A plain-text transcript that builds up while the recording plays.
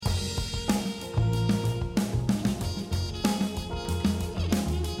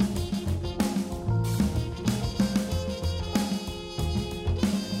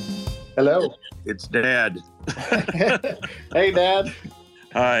Hello. It's Dad. Hey, Dad.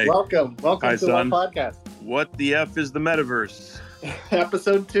 Hi. Welcome. Welcome Hi, to son. our podcast. What the F is the Metaverse?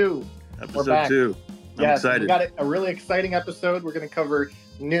 Episode 2. Episode back. 2. I'm Yes, excited. we got a really exciting episode. We're going to cover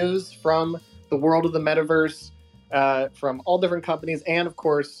news from the world of the Metaverse, from all different companies, and of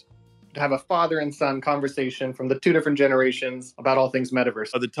course, to have a father and son conversation from the two different generations about all things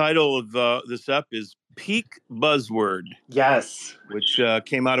Metaverse. The title of this up is Peak Buzzword. Yes. Which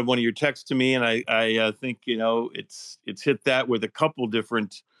came out of one of your texts to me, and I think it's hit that with a couple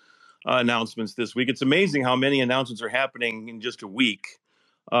different announcements this week. It's amazing how many announcements are happening in just a week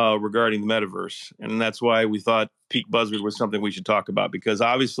regarding the Metaverse, and that's why we thought Peak Buzzword was something we should talk about, because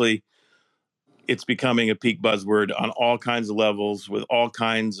obviously it's becoming a peak buzzword on all kinds of levels with all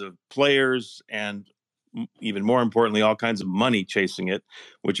kinds of players and even more importantly, all kinds of money chasing it,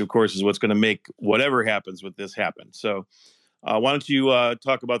 which of course is what's going to make whatever happens with this happen. So why don't you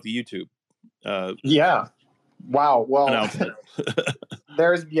talk about the YouTube Yeah. Wow. Well, announcement?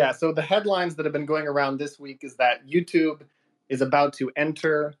 So the headlines that have been going around this week is that YouTube is about to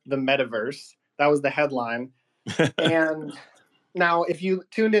enter the Metaverse. That was the headline. And now, if you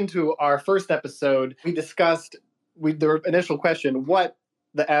tuned into our first episode, we discussed the initial question, what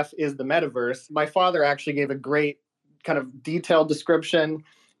the F is the Metaverse? My father actually gave a great kind of detailed description.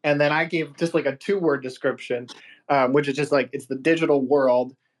 And then I gave just like a 2-word description, which is just like, it's the digital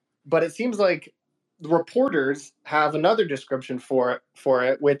world. But it seems like the reporters have another description for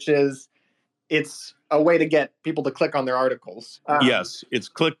it, which is it's a way to get people to click on their articles. Yes, it's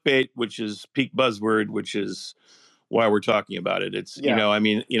clickbait, which is peak buzzword, which is why we're talking about it. It's, Yeah.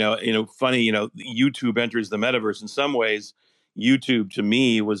 funny, YouTube enters the Metaverse. In some ways, YouTube to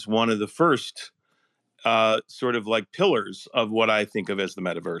me was one of the first sort of like pillars of what I think of as the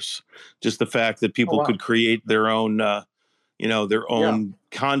Metaverse. Just the fact that people could create their own,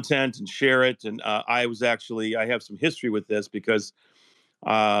 content and share it. And I have some history with this because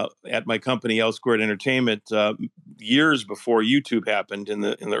at my company, L Squared Entertainment, years before YouTube happened in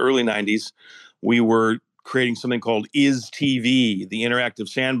the early 90s, we were creating something called Is TV, the interactive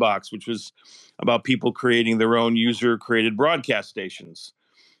sandbox, which was about people creating their own user-created broadcast stations.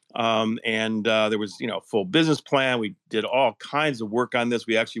 And there was, a full business plan. We did all kinds of work on this.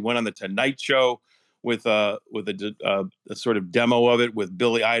 We actually went on the Tonight Show with a sort of demo of it with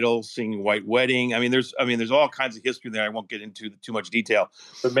Billy Idol singing White Wedding. There's all kinds of history there. I won't get into too much detail.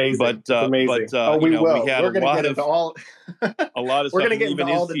 Amazing. But amazing. we had We're going to get into all a lot of We're stuff. going to get Even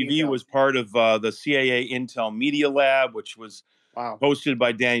into all Is the TV details. was part of the CAA Intel Media Lab, which was hosted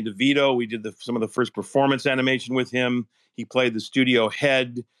by Danny DeVito. We did some of the first performance animation with him. He played the studio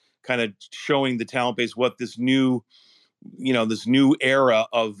head, kind of showing the talent base what this new era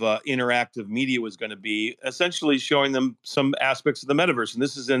of interactive media was going to be, essentially showing them some aspects of the Metaverse. And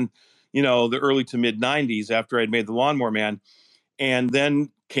this is in, the early to mid 90s after I'd made The Lawnmower Man. And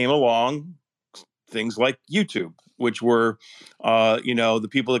then came along things like YouTube, which were, the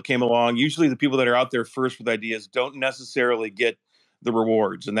people that came along, usually the people that are out there first with ideas don't necessarily get the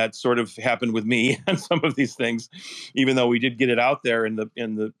rewards. And that sort of happened with me on some of these things, even though we did get it out there in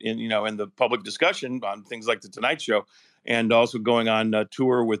the public discussion on things like the Tonight Show, and also going on a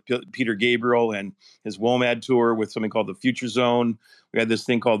tour with Peter Gabriel and his WOMAD tour with something called the Future Zone. We had this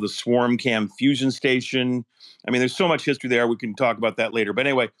thing called the Swarm Cam Fusion Station. There's so much history there. We can talk about that later. But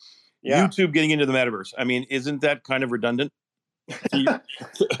anyway, YouTube getting into the Metaverse. Isn't that kind of redundant?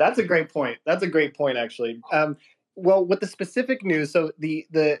 That's a great point. That's a great point, actually. Well, with the specific news, so the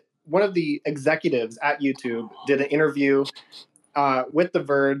one of the executives at YouTube did an interview with The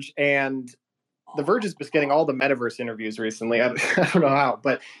Verge, and The Verge has been getting all the Metaverse interviews recently. I don't know how,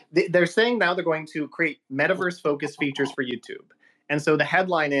 but they're saying now they're going to create Metaverse-focused features for YouTube. And so the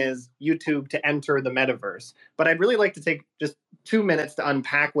headline is YouTube to enter the Metaverse. But I'd really like to take just 2 minutes to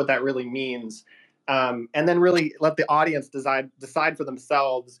unpack what that really means. And then really let the audience decide for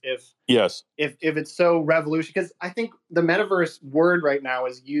themselves if it's so revolutionary. Because I think the Metaverse word right now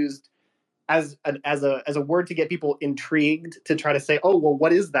is used as a word to get people intrigued, to try to say, oh, well,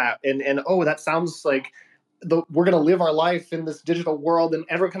 what is that? And oh, that sounds like we're going to live our life in this digital world. And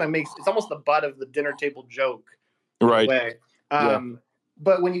everyone kind of it's almost the butt of the dinner table joke in a way.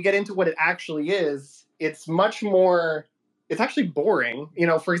 But when you get into what it actually is, it's much more. It's actually boring.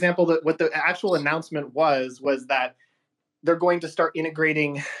 For example, what the actual announcement was that they're going to start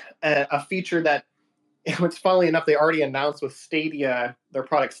integrating a feature that, it's funnily enough, they already announced with Stadia, their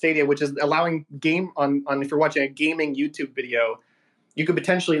product Stadia, which is allowing if you're watching a gaming YouTube video, you could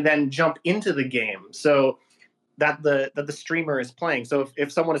potentially then jump into the game so that the streamer is playing. So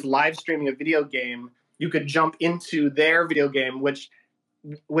if someone is live streaming a video game, you could jump into their video game, which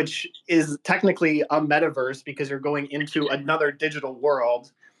which is technically a metaverse because you're going into another digital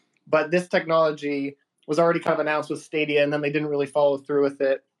world. But this technology was already kind of announced with Stadia, and then they didn't really follow through with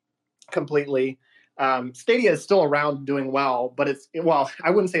it completely. Stadia is still around, doing well, but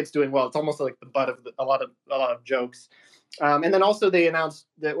I wouldn't say it's doing well. It's almost like the butt of a lot of jokes. And then also they announced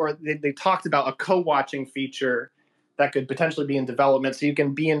that, or they talked about a co-watching feature that could potentially be in development, so you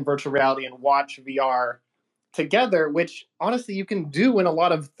can be in virtual reality and watch VR together, which honestly you can do in a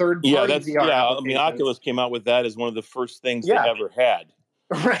lot of third-party VR applications. I mean, Oculus came out with that as one of the first things they Yeah. ever had.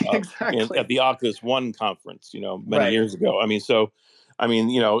 Right, exactly. At the Oculus One conference, many years ago. I mean,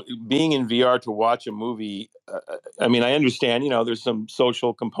 being in VR to watch a movie, I mean, I understand, there's some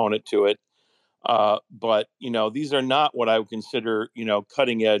social component to it. But, these are not what I would consider,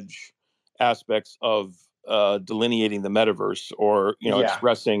 cutting edge aspects of delineating the metaverse or,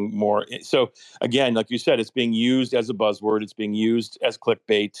 expressing more. So again, like you said, it's being used as a buzzword. It's being used as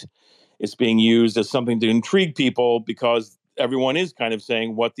clickbait. It's being used as something to intrigue people because everyone is kind of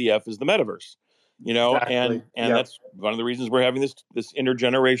saying, what the F is the metaverse? Exactly. And that's one of the reasons we're having this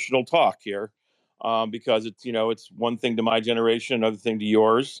intergenerational talk here, because it's one thing to my generation, another thing to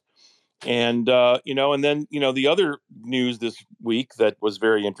yours. And, and then, the other news this week that was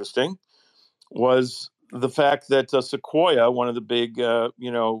very interesting was the fact that Sequoia, one of the big,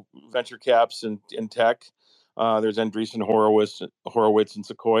 venture caps in tech, there's Andreessen Horowitz and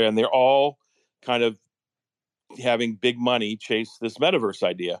Sequoia, and they're all kind of having big money chase this metaverse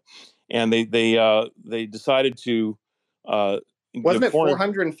idea. And they decided to, wasn't it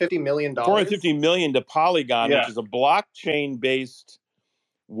 $450 million? $450 million to Polygon, which is a blockchain-based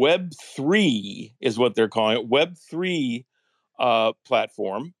Web3 is what they're calling it, Web3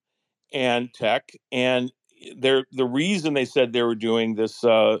 platform and tech. And the reason they said they were doing this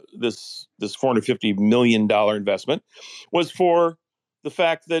 $450 million investment was for the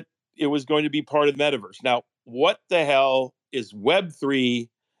fact that it was going to be part of the metaverse. Now, what the hell is Web3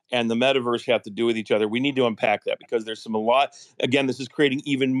 and the metaverse have to do with each other? We need to unpack that because there's again, this is creating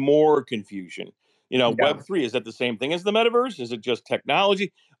even more confusion. Web3, is that the same thing as the metaverse? Is it just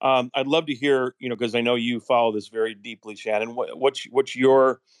technology? I'd love to hear, because I know you follow this very deeply, Shannon. What's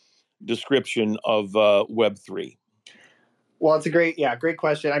your description of Web3? Well, it's a great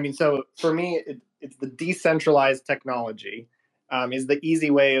question. I mean, so for me, it's the decentralized technology is the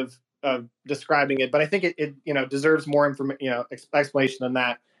easy way of describing it. But I think it deserves more explanation than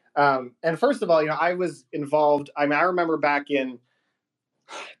that. And first of all, I was involved. I mean, I remember back in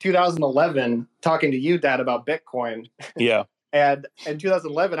 2011 talking to you, Dad, about Bitcoin. Yeah. And in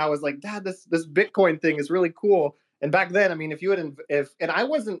 2011, I was like, Dad, this Bitcoin thing is really cool. And back then, I mean, and I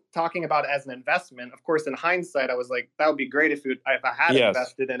wasn't talking about it as an investment. Of course, in hindsight, I was like, that would be great if I had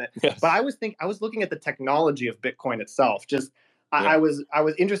invested in it. Yes. But I was looking at the technology of Bitcoin itself. I was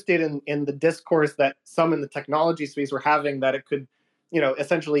interested in the discourse that some in the technology space were having, that it could,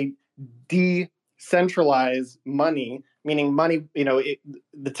 essentially decentralize money, meaning money,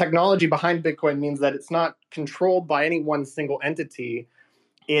 the technology behind Bitcoin means that it's not controlled by any one single entity.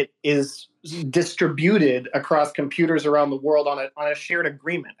 It is distributed across computers around the world on a shared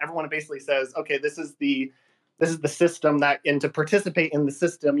agreement. Everyone basically says, okay, this is the system and to participate in the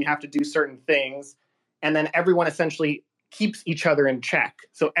system, you have to do certain things. And then everyone essentially keeps each other in check.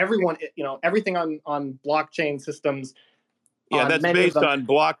 So everyone, everything on blockchain systems. Yeah, that's based on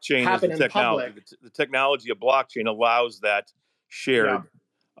blockchain as the technology. The technology of blockchain allows that shared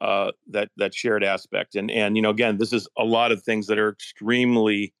that shared aspect. And again, this is a lot of things that are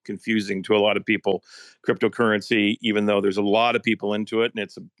extremely confusing to a lot of people. Cryptocurrency, even though there's a lot of people into it, and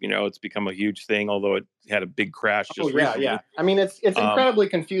it's become a huge thing, although it had a big crash just recently. Yeah. I mean, it's incredibly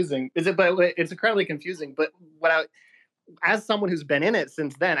confusing. It's incredibly confusing. But as someone who's been in it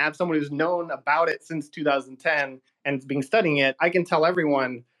since then, as someone who's known about it since 2010 and been studying it, I can tell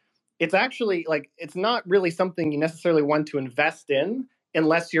everyone it's actually it's not really something you necessarily want to invest in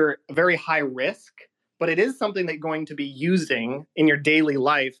unless you're very high risk, but it is something that you're going to be using in your daily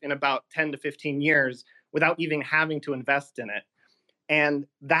life in about 10 to 15 years without even having to invest in it. And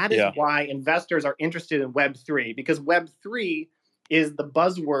that is why investors are interested in Web3, because Web3 is the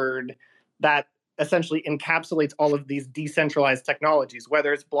buzzword that essentially encapsulates all of these decentralized technologies,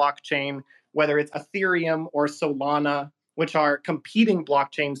 whether it's blockchain, whether it's Ethereum or Solana, which are competing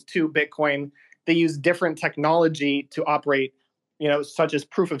blockchains to Bitcoin. They use different technology to operate, such as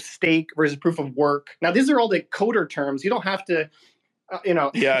proof of stake versus proof of work. Now, these are all the coder terms. You don't have to, Yeah,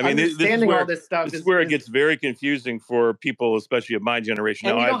 I mean, understanding all this stuff is where it gets very confusing for people, especially of my generation.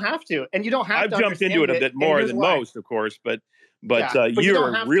 And you don't have to. And you don't have to. I've jumped into it a bit more than most, of course, but but but you don't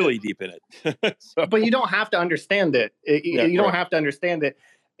you're have really to, deep in it. So, but you don't have to understand it. You don't right. have to understand it,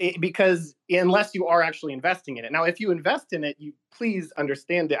 because unless you are actually investing in it. Now, if you invest in it, you please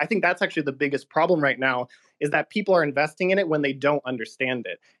understand it. I think that's actually the biggest problem right now, is that people are investing in it when they don't understand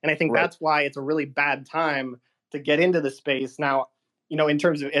it. And I think Right. that's why it's a really bad time to get into the space now, in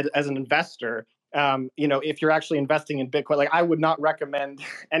terms of it, as an investor. If you're actually investing in Bitcoin, like, I would not recommend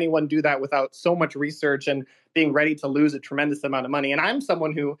anyone do that without so much research and being ready to lose a tremendous amount of money. And I'm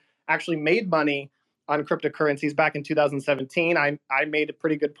someone who actually made money on cryptocurrencies back in 2017. I made a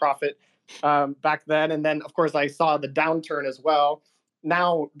pretty good profit back then. And then, of course, I saw the downturn as well.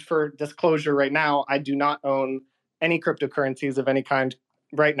 Now, for disclosure, right now, I do not own any cryptocurrencies of any kind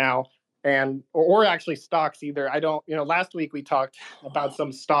right now, and or actually stocks either. I don't. Last week we talked about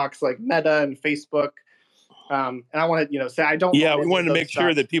some stocks like Meta and Facebook. And I want to, say I don't. Yeah, own we any wanted of to those make sure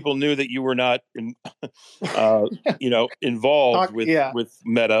stocks. that people knew that you were not, involved with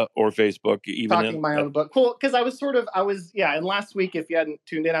Meta or Facebook, even Talking in. my own book. Cool, because yeah. And last week, if you hadn't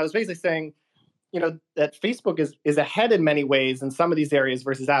tuned in, I was basically saying, that Facebook is ahead in many ways in some of these areas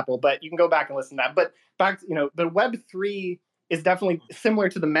versus Apple. But you can go back and listen to that. But back, but Web3 is definitely similar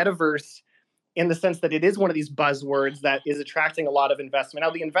to the metaverse in the sense that it is one of these buzzwords that is attracting a lot of investment.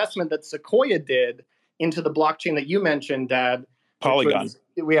 Now, the investment that Sequoia did into the blockchain that you mentioned, Dad, Polygon.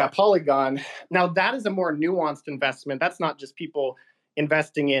 Polygon. Now, that is a more nuanced investment. That's not just people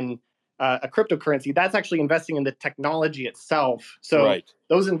investing in a cryptocurrency. That's actually investing in the technology itself. So Right.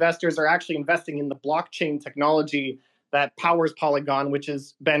 those investors are actually investing in the blockchain technology that powers Polygon, which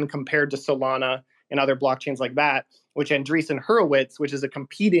has been compared to Solana and other blockchains like that, which Andreessen Horowitz, which is a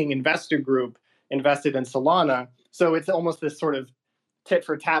competing investor group, invested in Solana. So it's almost this sort of tit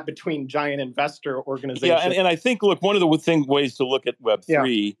for tat between giant investor organizations. Yeah, and I think, look, one of the ways to look at Web3,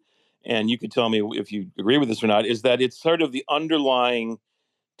 Yeah. and you can tell me if you agree with this or not, is that it's sort of the underlying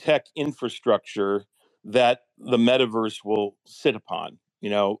tech infrastructure that the metaverse will sit upon,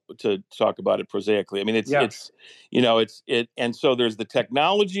 to talk about it prosaically. I mean, and so there's the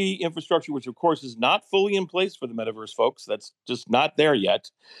technology infrastructure, which of course is not fully in place for the metaverse, folks. That's just not there yet.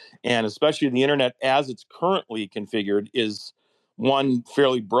 And especially the internet as it's currently configured is, one,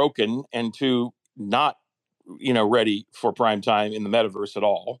 fairly broken, and two, not, ready for prime time in the metaverse at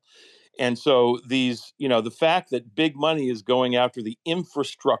all. And so the fact that big money is going after the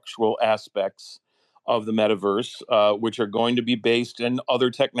infrastructural aspects of the metaverse, which are going to be based in other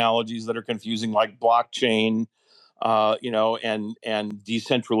technologies that are confusing, like blockchain, and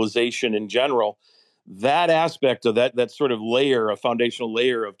decentralization in general, that aspect of that sort of layer, a foundational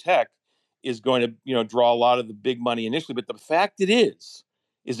layer of tech, is going to draw a lot of the big money initially. But the fact is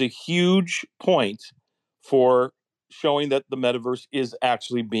a huge point for showing that the metaverse is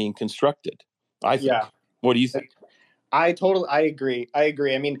actually being constructed, I think. Yeah. What do you think? I agree. I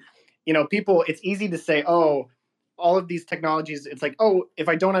mean, people, it's easy to say, oh, all of these technologies, it's like, oh, if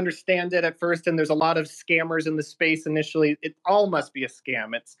I don't understand it at first, and there's a lot of scammers in the space initially, it all must be a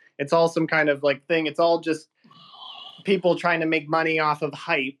scam. It's all some kind of like thing. It's all just people trying to make money off of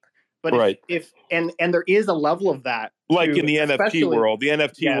hype. But Right. if and there is a level of that, like too, in the NFT world,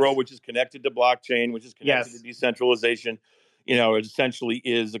 which is connected to blockchain, which is connected to decentralization, it essentially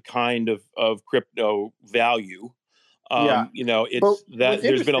is a kind of crypto value. It's that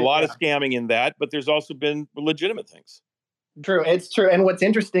there's been a lot of scamming in that, but there's also been legitimate things. True, it's true. And what's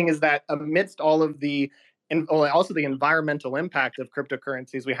interesting is that amidst all of and also the environmental impact of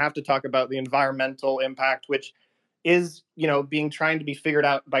cryptocurrencies, we have to talk about the environmental impact, which is, trying to be figured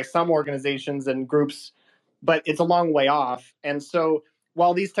out by some organizations and groups, but it's a long way off. And so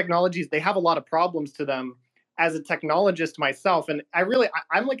while these technologies, they have a lot of problems to them, as a technologist myself, and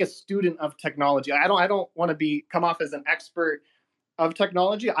I'm like a student of technology. I don't want to come off as an expert of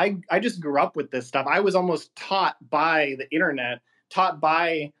technology. I just grew up with this stuff. I was almost taught by the internet, taught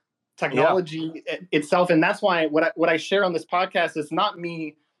by technology itself. And that's why what I share on this podcast is not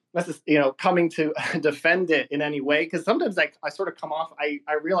me coming to defend it in any way. Because sometimes I sort of come off, I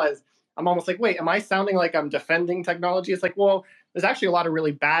realize I'm almost like, wait, am I sounding like I'm defending technology? It's like, well, there's actually a lot of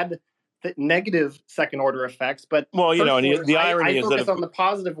really bad, negative second order effects. But the irony is focus on the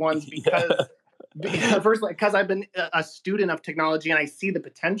positive ones because first, because I've been a student of technology and I see the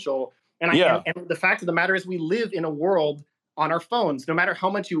potential. And and the fact of the matter is, we live in a world on our phones. No matter how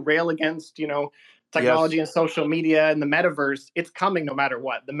much you rail against, technology and social media and the metaverse, it's coming no matter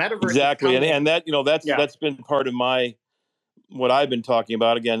what. The metaverse exactly, and that's been part of what I've been talking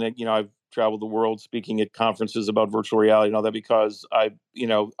about. Again, I've traveled the world speaking at conferences about virtual reality and all that because I,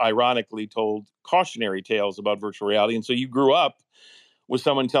 ironically told cautionary tales about virtual reality. And so you grew up with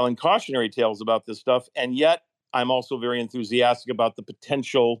someone telling cautionary tales about this stuff, and yet I'm also very enthusiastic about the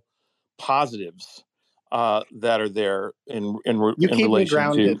potential positives that are there in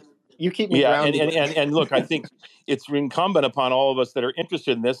relation to. You keep me Yeah, grounded. and look, I think it's incumbent upon all of us that are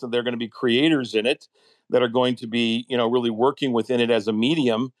interested in this, and they're going to be creators in it, that are going to be, really working within it as a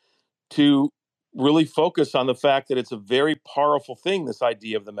medium, to really focus on the fact that it's a very powerful thing, this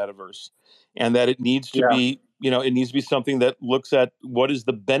idea of the metaverse, and that it needs to be, it needs to be something that looks at what is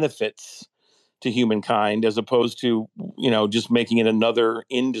the benefits to humankind, as opposed to, just making it another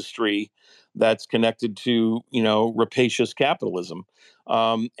industry that's connected to, rapacious capitalism.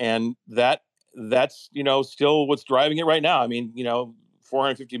 And that's, still what's driving it right now. I mean,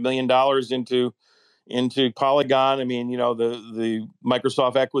 $450 million into Polygon. I mean, the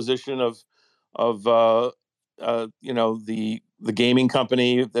Microsoft acquisition of the gaming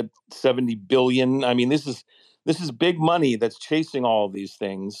company, that 70 billion. I mean, this is big money that's chasing all of these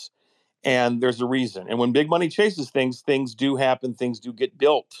things, and there's a reason. And when big money chases things, things do happen, things do get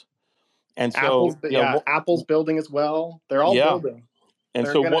built. And so, Apple's building as well. They're all yeah. building. And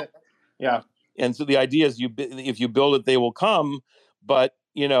They're so gonna, yeah. And so the idea is, if you build it, they will come. But,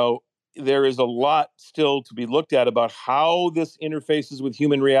 there is a lot still to be looked at about how this interfaces with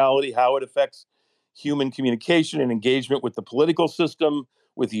human reality, how it affects human communication and engagement with the political system,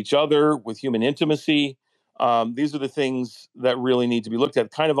 with each other, with human intimacy. These are the things that really need to be looked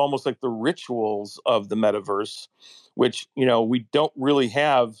at, kind of almost like the rituals of the metaverse, which, we don't really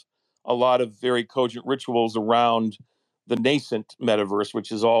have a lot of very cogent rituals around the nascent metaverse,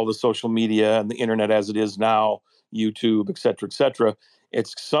 which is all the social media and the internet as it is now, YouTube, et cetera, et cetera.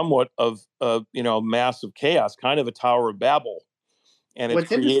 It's somewhat of massive chaos, kind of a Tower of Babel. And it's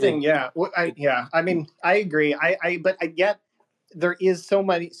What's interesting, I mean, I agree. But I get there is so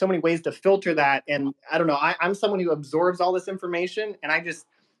many ways to filter that, and I don't know. I'm someone who absorbs all this information, and I just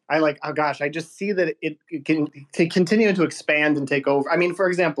see that it can to continue to expand and take over. I mean, for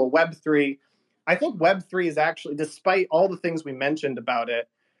example, Web3. I think Web3 is actually, despite all the things we mentioned about it,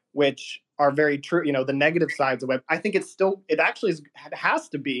 which are very true, the negative sides of Web, I think it actually has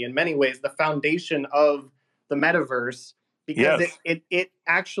to be in many ways the foundation of the metaverse, because yes. it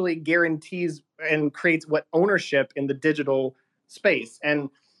actually guarantees and creates what ownership in the digital space. And,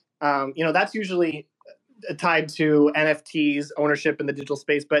 that's usually tied to NFTs, ownership in the digital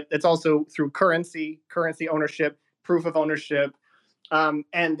space, but it's also through currency ownership, proof of ownership.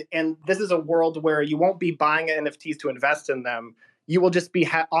 And this is a world where you won't be buying NFTs to invest in them. You will just be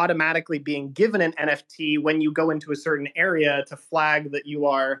automatically being given an NFT when you go into a certain area to flag that you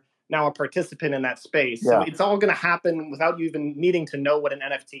are now a participant in that space. So it's all going to happen without you even needing to know what an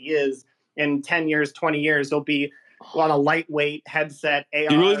NFT is. In 10 years, 20 years, it'll be on a lightweight headset, AR.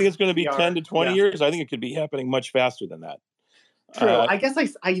 Do you really think it's going to be VR, 10 to 20 yeah. years? I think it could be happening much faster than that. True. I guess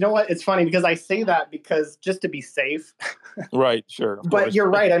you know what? It's funny because I say that because just to be safe. Right. Sure. But you're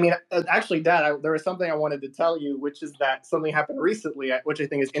right. I mean, actually, Dad, there was something I wanted to tell you, which is that something happened recently, which I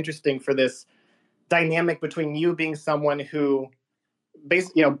think is interesting for this dynamic between you being someone who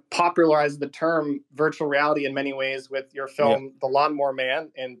basically, popularized the term virtual reality in many ways with your film, The Lawnmower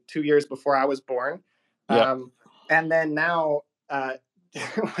Man, and 2 years before I was born. And then now,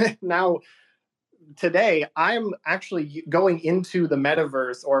 today, I'm actually going into the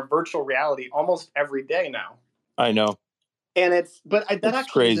metaverse or virtual reality almost every day now. I know. And that actually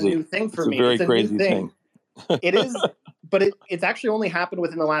crazy. is a new thing for me. It's a very crazy new thing. It is, but it's actually only happened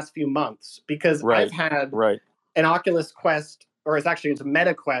within the last few months, because I've had an Oculus Quest, or it's a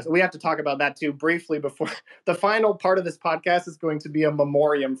Meta Quest. We have to talk about that too briefly before the final part of this podcast is going to be a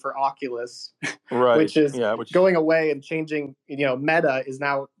memoriam for Oculus, which is going away and changing. Meta is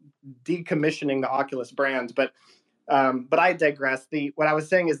now decommissioning the Oculus brand, but I digress. What I was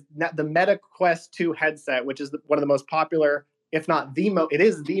saying is the Meta Quest 2 headset, which is one of the most popular, if not it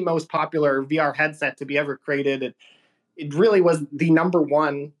is the most popular VR headset to be ever created. It really was the number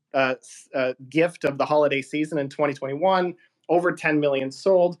one gift of the holiday season in 2021. Over 10 million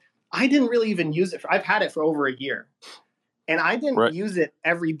sold. I didn't really even use it. I've had it for over a year, and I didn't use it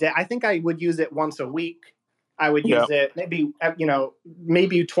every day. I think I would use it once a week. I would use it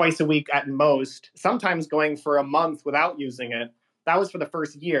maybe twice a week at most, sometimes going for a month without using it. That was for the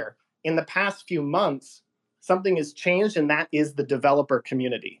first year. In the past few months, something has changed, and that is the developer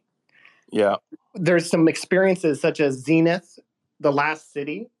community. Yeah. There's some experiences such as Zenith, The Last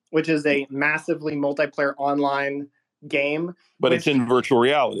City, which is a massively multiplayer online game. But it's in virtual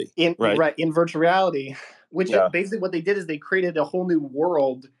reality. In virtual reality, which basically what they did is they created a whole new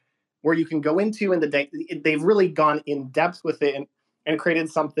world where you can go into, and they've really gone in depth with it and created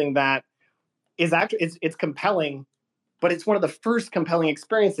something that is actually it's compelling, but it's one of the first compelling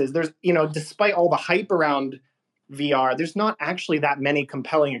experiences. There's despite all the hype around VR, there's not actually that many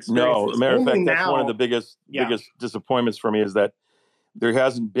compelling experiences. No, as a matter of fact, that's one of the biggest Yeah. disappointments for me, is that there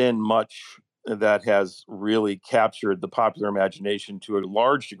hasn't been much that has really captured the popular imagination to a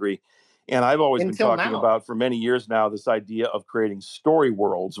large degree. And I've always been talking about for many years now this idea of creating story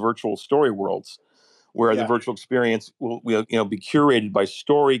worlds, virtual story worlds, where the virtual experience will be curated by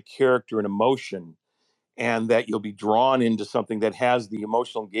story, character, and emotion, and that you'll be drawn into something that has the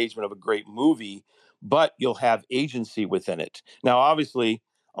emotional engagement of a great movie, but you'll have agency within it. Now, obviously,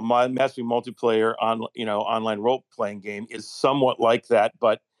 a massively multiplayer online role playing game is somewhat like that,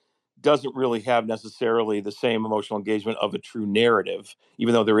 but doesn't really have necessarily the same emotional engagement of a true narrative,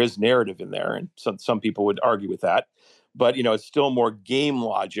 even though there is narrative in there, and some people would argue with that. But it's still more game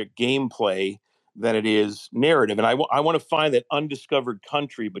logic, gameplay than it is narrative. And I want to find that undiscovered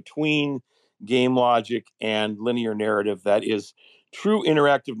country between game logic and linear narrative that is true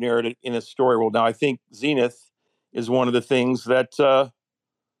interactive narrative in a story world. Now, I think Zenith is one of the things that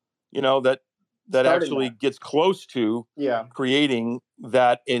that actually gets close to creating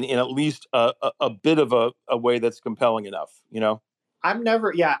that in at least a bit of a way that's compelling enough. I'm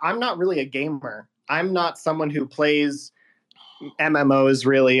not really a gamer. I'm not someone who plays MMOs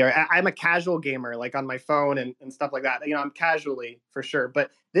really, or I'm a casual gamer, like on my phone and stuff like that. I'm casually for sure,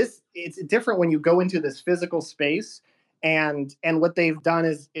 but it's different when you go into this physical space, and what they've done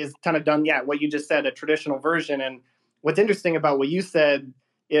is kind of done what you just said, a traditional version. And what's interesting about what you said,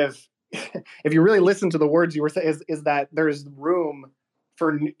 if if you really listen to the words you were saying, is that there's room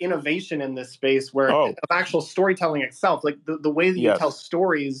for innovation in this space where of actual storytelling itself, like the way that you tell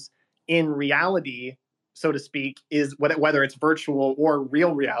stories in reality, so to speak, is whether it's virtual or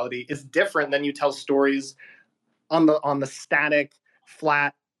real reality, is different than you tell stories on the static,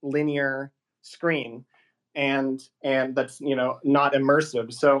 flat, linear screen, and that's not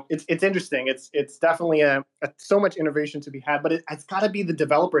immersive. So it's interesting. It's definitely so much innovation to be had, but it's got to be the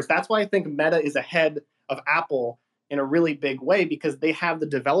developers. That's why I think Meta is ahead of Apple in a really big way, because they have the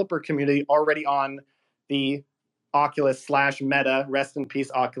developer community already on the Oculus / Meta, rest in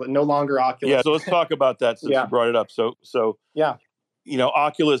peace Oculus, no longer Oculus. Yeah, so let's talk about that since you brought it up. So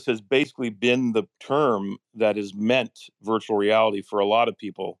Oculus has basically been the term that has meant virtual reality for a lot of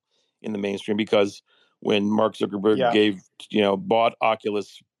people in the mainstream, because when Mark Zuckerberg bought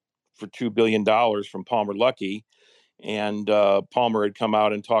Oculus for $2 billion from Palmer Luckey, and Palmer had come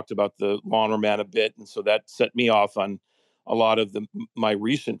out and talked about the lawnmower man a bit, and so that set me off on a lot of my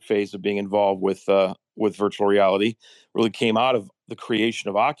recent phase of being involved with virtual reality. Really came out of the creation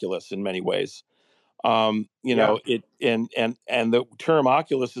of Oculus in many ways. It and the term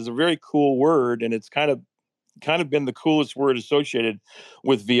Oculus is a very cool word, and it's kind of been the coolest word associated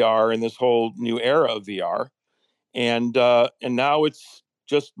with VR in this whole new era of VR, and now it's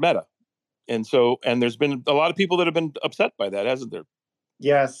just Meta. And there's been a lot of people that have been upset by that, hasn't there?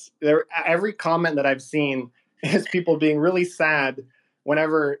 Yes. Every comment that I've seen is people being really sad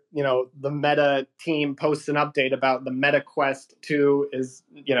whenever, the Meta team posts an update about the Meta Quest 2 is,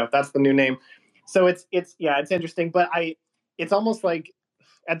 that's the new name. So it's interesting, but it's almost like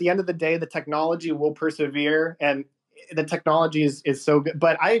at the end of the day, the technology will persevere, and the technology is so good.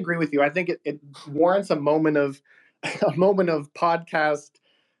 But I agree with you. I think it warrants a moment of podcast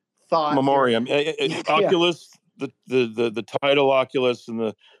thought. Memoriam. Oculus, the title Oculus and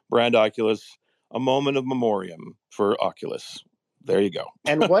the brand Oculus, a moment of memoriam for Oculus. There you go.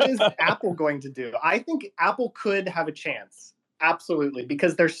 And what is Apple going to do? I think Apple could have a chance. Absolutely.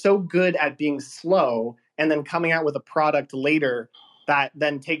 Because they're so good at being slow and then coming out with a product later that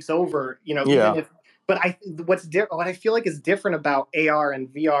then takes over, but what I feel like is different about AR and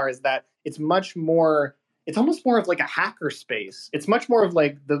VR is that it's almost more of like a hacker space. It's much more of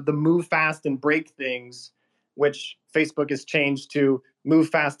like the move fast and break things, which Facebook has changed to move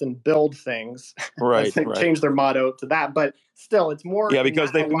fast and build things. Right. They changed their motto to that, but still it's more. Yeah,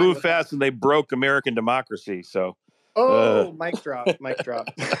 because they moved fast and they broke American democracy. So. Mic drop.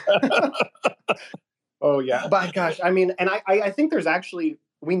 Oh yeah, but gosh, I mean, and I think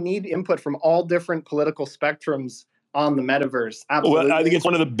we need input from all different political spectrums on the metaverse. Absolutely. Well, I think it's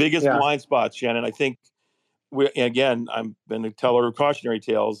one of the biggest blind spots, Shannon. I think I've been a teller of cautionary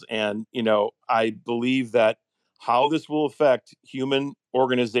tales, and I believe that how this will affect human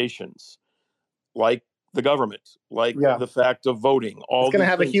organizations, like the government, like the fact of voting, all these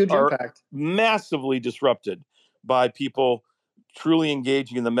have a huge impact. Massively disrupted by people truly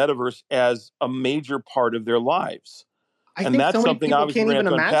engaging in the metaverse as a major part of their lives. And that's something obviously we're going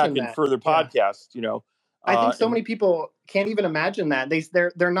to unpack in further podcasts, I think so many people can't even imagine that.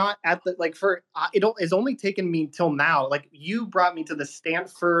 They're not at the, like, for it's only taken me till now. Like, you brought me to the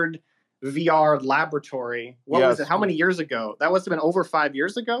Stanford VR laboratory. What was it? How many years ago? That must have been over 5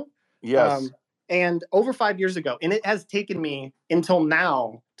 years ago. Yes. And over 5 years ago. And it has taken me until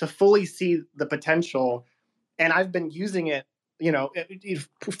now to fully see the potential. And I've been using it,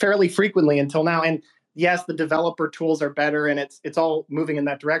 fairly frequently until now. And yes, the developer tools are better and it's all moving in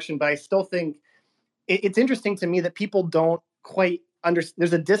that direction. But I still think it's interesting to me that people don't quite understand.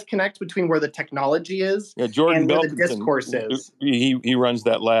 There's a disconnect between where the technology is Jordan and where the Belkinson, discourse is. He runs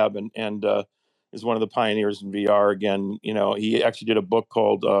that lab and is one of the pioneers in VR. Again, he actually did a book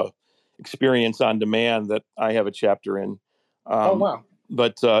called Experience on Demand that I have a chapter in. Oh, wow.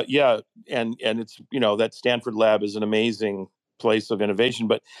 But and it's, that Stanford lab is an amazing place of innovation,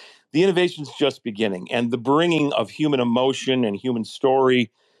 but the innovation's just beginning, and the bringing of human emotion and human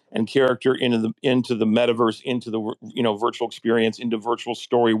story and character into the metaverse, into the virtual experience, into virtual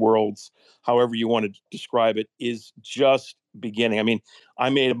story worlds, however you want to describe it, is just beginning. I mean,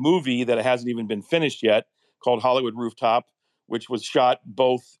 I made a movie that hasn't even been finished yet called Hollywood Rooftop, which was shot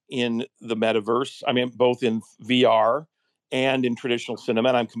both in the metaverse, both in VR and in traditional cinema,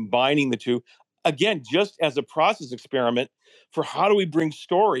 and I'm combining the two, again, just as a process experiment for how do we bring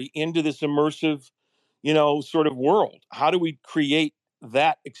story into this immersive, sort of world? How do we create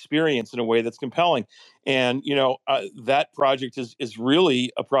that experience in a way that's compelling? And, that project is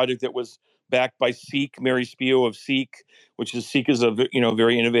really a project that was backed by Seek, Mary Spio of Seek, which is Seek is a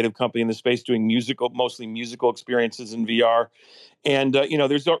very innovative company in the space doing mostly musical experiences in VR. And,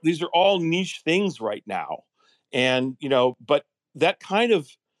 these are all niche things right now. And, but that kind of,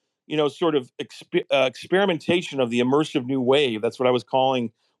 sort of experimentation of the immersive new wave, that's what I was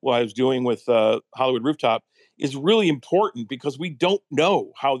calling what I was doing with Hollywood Rooftop, is really important because we don't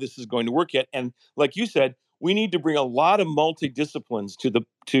know how this is going to work yet. And like you said, we need to bring a lot of multidisciplines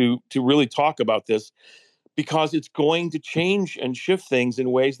to really talk about this, because it's going to change and shift things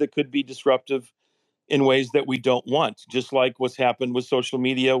in ways that could be disruptive in ways that we don't want, just like what's happened with social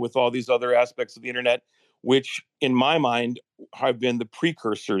media, with all these other aspects of the internet, which in my mind have been the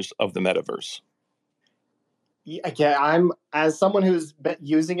precursors of the metaverse. Yeah, as someone who's been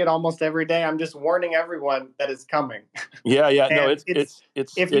using it almost every day, I'm just warning everyone that it's coming. Yeah. No, it's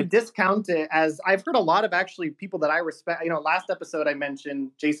if you discount it, as I've heard a lot of actually people that I respect, last episode I mentioned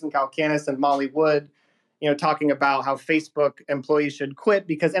Jason Calacanis and Molly Wood, talking about how Facebook employees should quit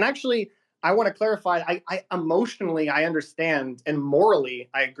and actually I want to clarify, I emotionally, I understand, and morally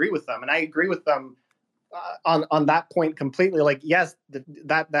I agree with them. And I agree with them on that point completely. Like, yes,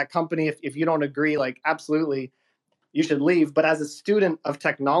 that company, if you don't agree, like, absolutely, you should leave. But as a student of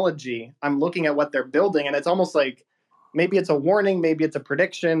technology, I'm looking at what they're building, and it's almost like maybe it's a warning, maybe it's a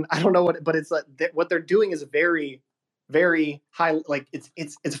prediction. I don't know but it's like what they're doing is very, very high. Like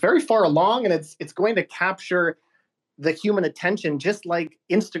it's very far along, and it's going to capture the human attention, just like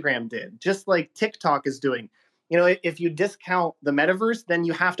Instagram did, just like TikTok is doing. If you discount the metaverse, then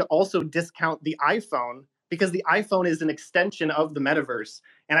you have to also discount the iPhone, because the iPhone is an extension of the metaverse.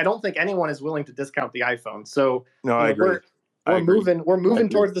 And I don't think anyone is willing to discount the iPhone. So no, I agree. We're moving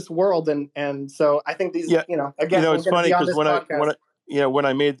towards this world. And so I think these, again, it's funny because when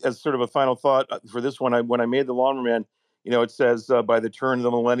I made, as sort of a final thought for this one, when I made The Laundromat, it says by the turn of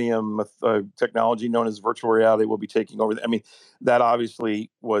the millennium, technology known as virtual reality will be taking over. I mean, that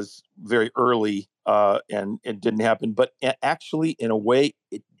obviously was very early and it didn't happen. But actually, in a way,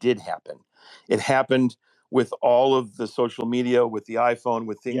 it did happen. It happened with all of the social media, with the iPhone,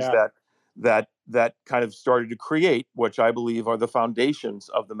 with things that kind of started to create, which I believe are the foundations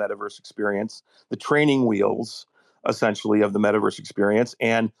of the metaverse experience, the training wheels, essentially, of the metaverse experience.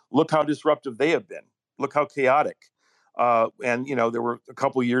 And look how disruptive they have been. Look how chaotic. And there were a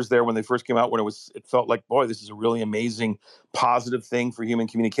couple of years there when they first came out when it felt like, boy, this is a really amazing, positive thing for human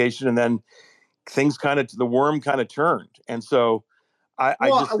communication. And then the worm kind of turned. And so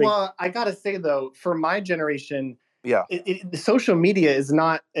I gotta say though, for my generation, yeah, the social media is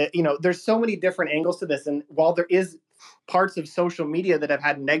not, there's so many different angles to this. And while there is parts of social media that have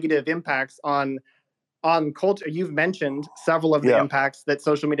had negative impacts on culture, you've mentioned several of the impacts that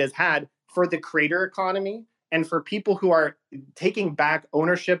social media has had for the creator economy and for people who are taking back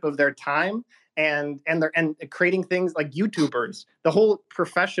ownership of their time and creating things like YouTubers. The whole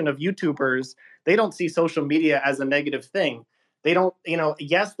profession of YouTubers, they don't see social media as a negative thing. They don't,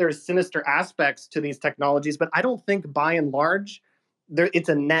 yes, there's sinister aspects to these technologies, but I don't think by and large it's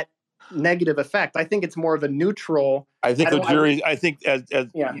a net negative effect. I think it's more of a neutral. I think as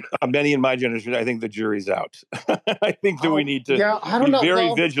many in my generation, I think the jury's out. I think that we need to be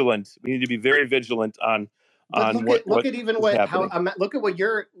very vigilant. We need to be very vigilant on look at what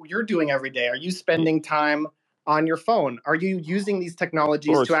you're doing every day. Are you spending time on your phone? Are you using these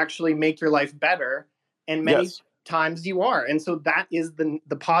technologies to actually make your life better? And many times you are. And so that is the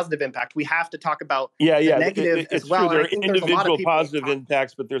positive impact. We have to talk about the negative as well. True. There are individual positive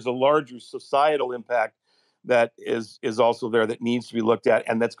impacts, but there's a larger societal impact that is also there that needs to be looked at.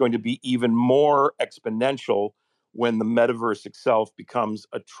 And that's going to be even more exponential when the metaverse itself becomes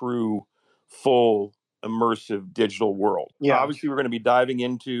a true, full, immersive digital world. Yeah. Obviously, we're going to be diving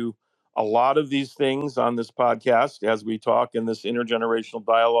into a lot of these things on this podcast as we talk in this intergenerational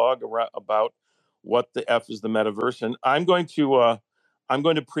dialogue about what the F is the metaverse. And I'm going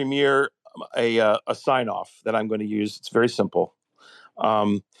to premiere a sign off that I'm going to use. It's very simple.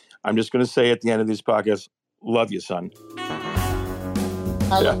 I'm just going to say at the end of this podcast, love you, son.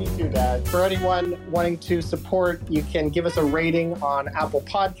 I love you too, Dad. For anyone wanting to support, you can give us a rating on Apple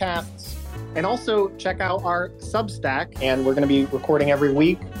Podcasts. And also check out our Substack, and we're going to be recording every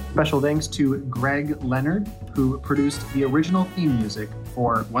week. Special thanks to Greg Leonard, who produced the original theme music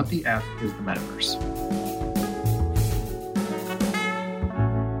for What the F is the Metaverse.